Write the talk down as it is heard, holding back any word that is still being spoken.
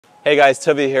Hey guys,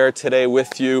 Tuvy here today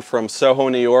with you from Soho,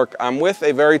 New York. I'm with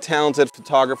a very talented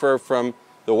photographer from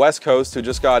the West Coast who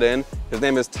just got in. His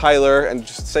name is Tyler, and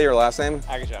just say your last name?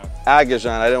 Agajan.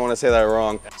 Agajan, I didn't want to say that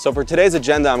wrong. So for today's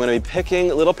agenda, I'm going to be picking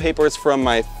little papers from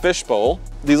my fishbowl.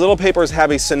 These little papers have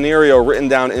a scenario written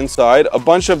down inside, a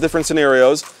bunch of different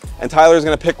scenarios, and Tyler's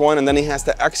going to pick one and then he has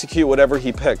to execute whatever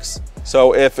he picks.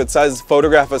 So if it says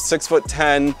photograph a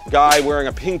 6'10" guy wearing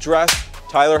a pink dress,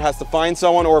 Tyler has to find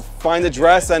someone or find a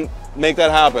dress and make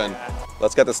that happen.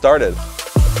 Let's get this started.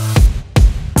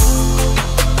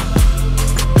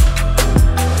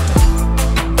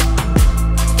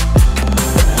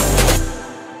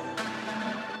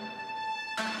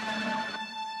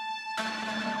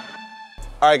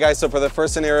 All right, guys, so for the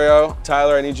first scenario,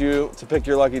 Tyler, I need you to pick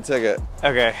your lucky ticket.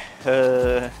 Okay.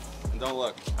 And don't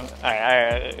look. All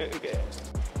right. Okay.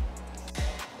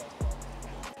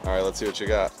 All right, let's see what you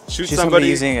got. Shoot somebody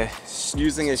using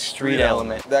a street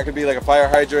element. That could be like a fire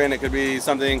hydrant. It could be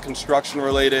something construction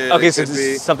related. Okay, it so could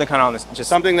be something kind of on this, just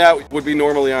something that would be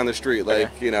normally on the street,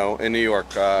 like okay. you know, in New York,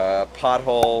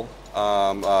 pothole,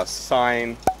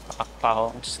 sign.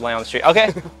 Pothole, just lay on the street.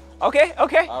 Okay.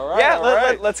 Okay. All right.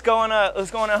 Yeah. Let's go on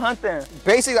a hunt then.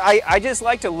 Basically, I just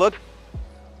like to look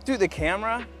through the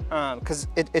camera because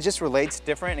it just relates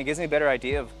different. It gives me a better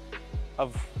idea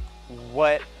of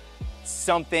what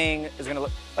something is gonna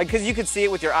look like, because you could see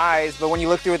it with your eyes, but when you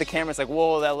look through the camera, it's like,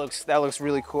 whoa, that looks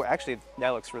really cool. Actually,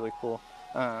 that looks really cool.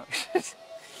 I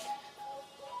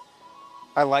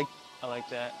like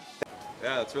that.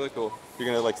 Yeah, that's really cool. You're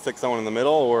gonna like stick someone in the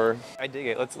middle, or? I dig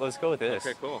it. Let's go with this.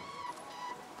 Okay, cool.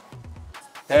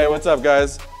 Hey, what's up,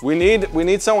 guys? We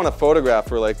need someone to photograph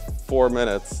for like 4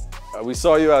 minutes. We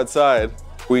saw you outside.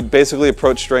 We basically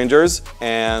approached strangers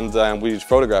and we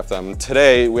photographed them.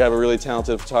 Today, we have a really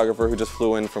talented photographer who just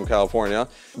flew in from California.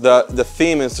 The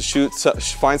theme is to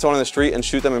find someone on the street and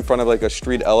shoot them in front of like a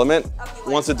street element.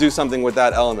 Wants to do something with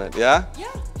that element, yeah? Yeah,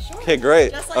 sure. Okay,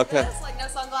 great. Just like this, like no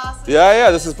sunglasses.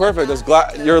 Yeah, this is perfect.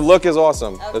 Your look is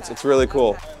awesome. Okay. It's really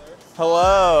cool.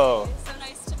 Hello. So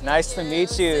nice to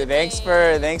meet you. Thanks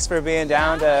for being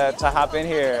down to hop in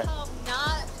here.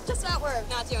 Not just at work,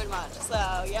 not doing much.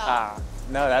 So yeah.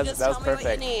 No, that was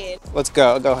perfect. What you need. Let's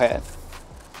go ahead.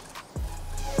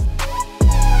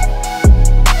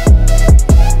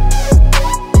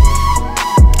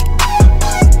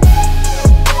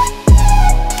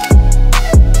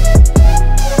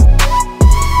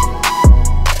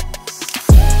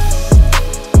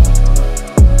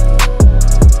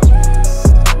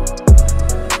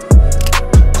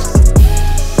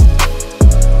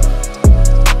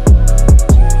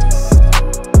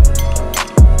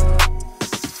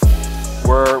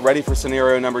 Ready for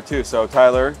scenario number 2. So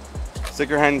Tyler, stick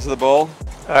your hand into the bowl.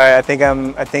 All right, I think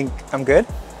I'm good. Okay.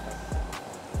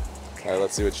 All right,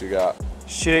 let's see what you got.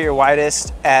 Shoot at your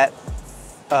widest at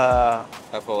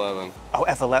F11. Oh,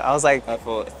 F11. I was like,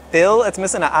 F11. Phil, it's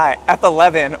missing an I.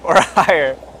 F11 or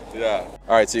higher. Yeah.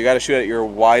 All right, so you got to shoot at your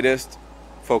widest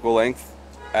focal length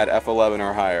at F11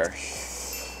 or higher.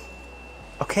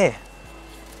 Okay.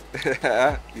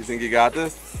 You think you got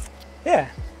this? Yeah.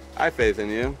 I have faith in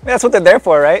you. That's what they're there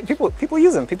for, right? People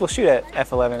use them. People shoot at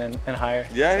F11 and higher.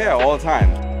 Yeah, all the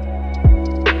time.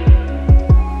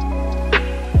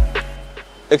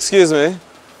 Excuse me.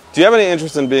 Do you have any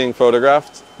interest in being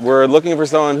photographed? We're looking for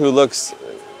someone who looks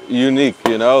unique,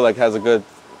 you know, like has a good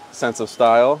sense of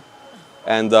style.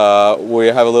 And we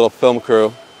have a little film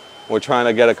crew. We're trying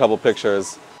to get a couple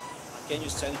pictures. Can you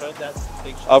send her that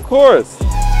picture? Of course.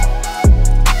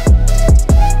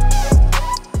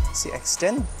 See,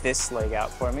 extend this leg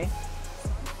out for me.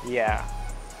 Yeah.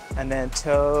 And then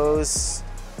toes.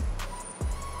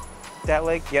 That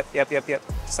leg. Yep.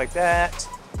 Just like that.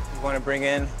 You want to bring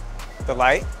in the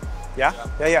light? Yeah?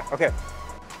 Yeah. Okay.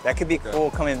 That could be cool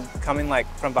coming like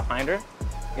from behind her.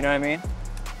 You know what I mean?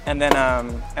 And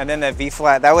then that V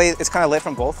flat. That way it's kind of lit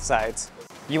from both sides.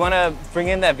 You want to bring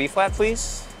in that V flat,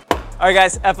 please? All right,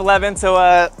 guys. F11. So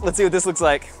let's see what this looks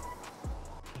like.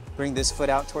 Bring this foot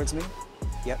out towards me.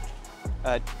 Yep.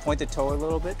 Point the toe a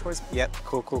little bit towards me. Yep.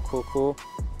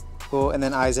 Cool. And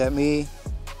then eyes at me.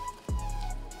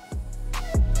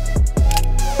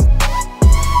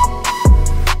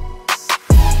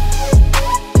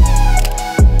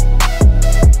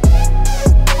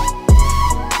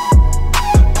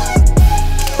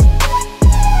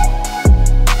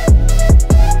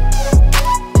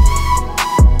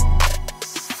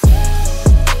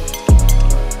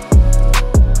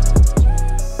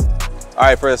 All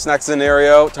right, for this next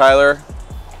scenario, Tyler,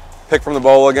 pick from the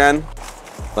bowl again.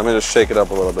 Let me just shake it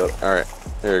up a little bit. All right,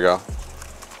 here you go.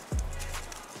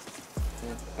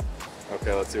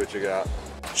 Okay, let's see what you got.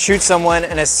 Shoot someone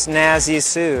in a snazzy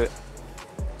suit.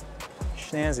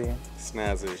 Snazzy.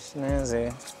 Snazzy.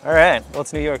 Snazzy. All right, well,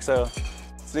 it's New York, so.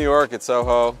 It's New York, it's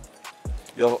Soho.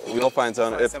 We'll find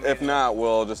someone. If not,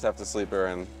 we'll just have to sleep here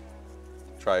and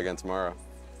try again tomorrow.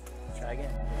 Try again.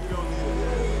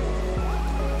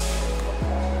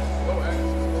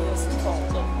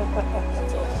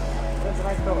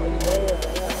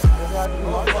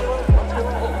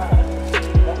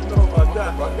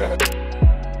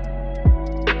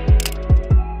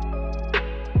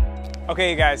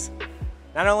 Okay, you guys.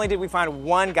 Not only did we find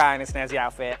one guy in a snazzy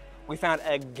outfit, we found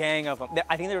a gang of them.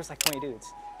 I think there was like 20 dudes.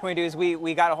 20 dudes.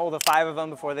 We got a hold of 5 of them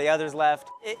before the others left.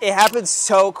 It happened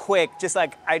so quick. Just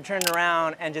like I turned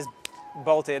around and just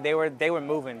bolted. They were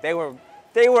moving. They were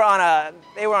on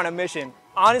a mission.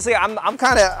 Honestly, I'm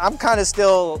kind of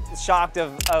still shocked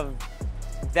of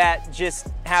that just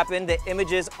happened. The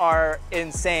images are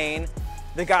insane.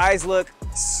 The guys look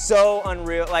so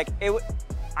unreal. Like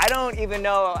I don't even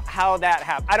know how that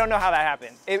happened. I don't know how that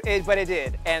happened, but it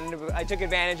did. And I took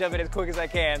advantage of it as quick as I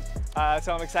can.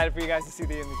 So I'm excited for you guys to see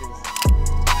the images.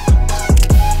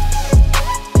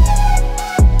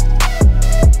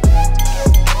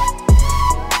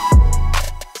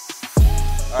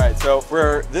 All right, so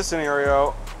for this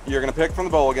scenario, you're gonna pick from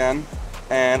the bowl again,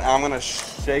 and I'm gonna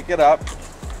shake it up,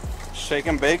 shake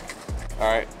and bake. All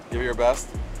right, give it your best.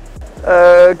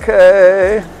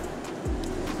 Okay.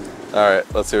 All right,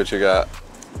 let's see what you got.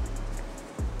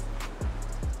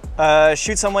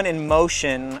 Shoot someone in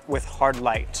motion with hard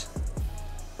light.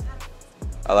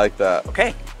 I like that.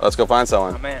 Okay. Let's go find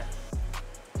someone. Oh man.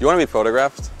 You want to be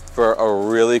photographed for a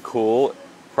really cool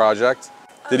project?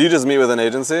 Did you just meet with an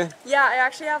agency? Yeah, I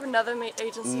actually have another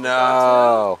agency.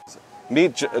 No.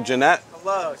 Meet Jeanette.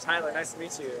 Hello, Tyler. Nice to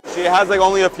meet you. She has like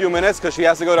only a few minutes because she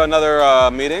has to go to another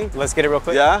meeting. Let's get it real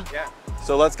quick. Yeah? Yeah.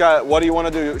 So what do you want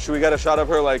to do? Should we get a shot of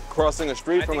her like crossing a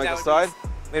street from like the side?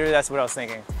 Literally, that's what I was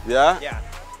thinking. Yeah? Yeah.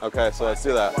 Okay, so let's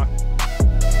do that.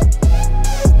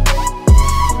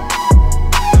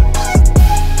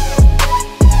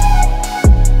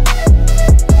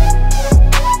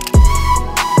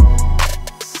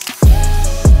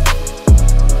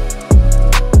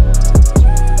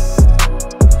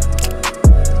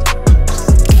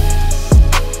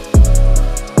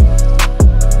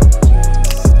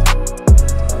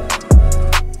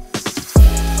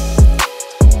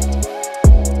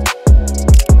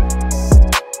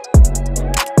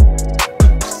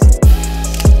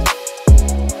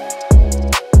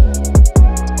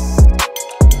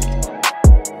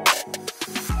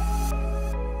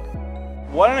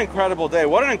 What an incredible day.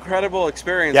 What an incredible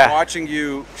experience watching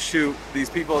you shoot these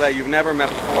people that you've never met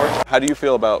before. How do you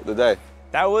feel about the day?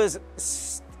 That was,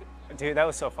 dude, that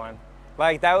was so fun.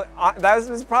 Like that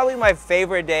was probably my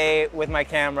favorite day with my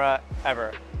camera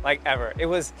ever, like ever.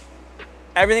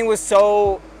 Everything was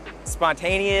so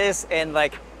spontaneous and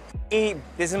like, this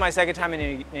is my second time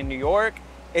in New York.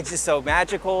 It's just so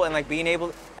magical and like being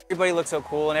able, everybody looks so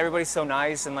cool and everybody's so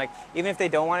nice and like, even if they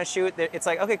don't want to shoot, it's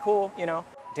like, okay, cool, you know.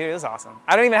 Dude, it was awesome.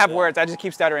 I don't even have words. I just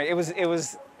keep stuttering. It was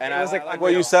like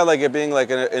what you said, like it being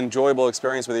like an enjoyable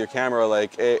experience with your camera.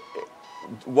 Like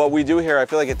what we do here, I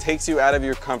feel like it takes you out of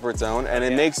your comfort zone and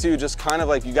it makes you just kind of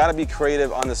like, you got to be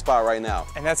creative on the spot right now.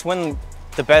 And that's when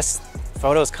the best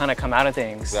photos kind of come out of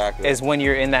things. Exactly. Is when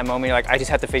you're in that moment, you're like, I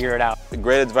just have to figure it out.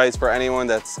 Great advice for anyone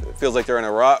that feels like they're in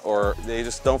a rut or they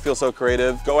just don't feel so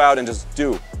creative. Go out and just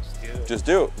do. Just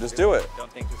do it. Just do it.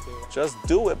 Don't think, just do it. Just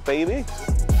do it, baby.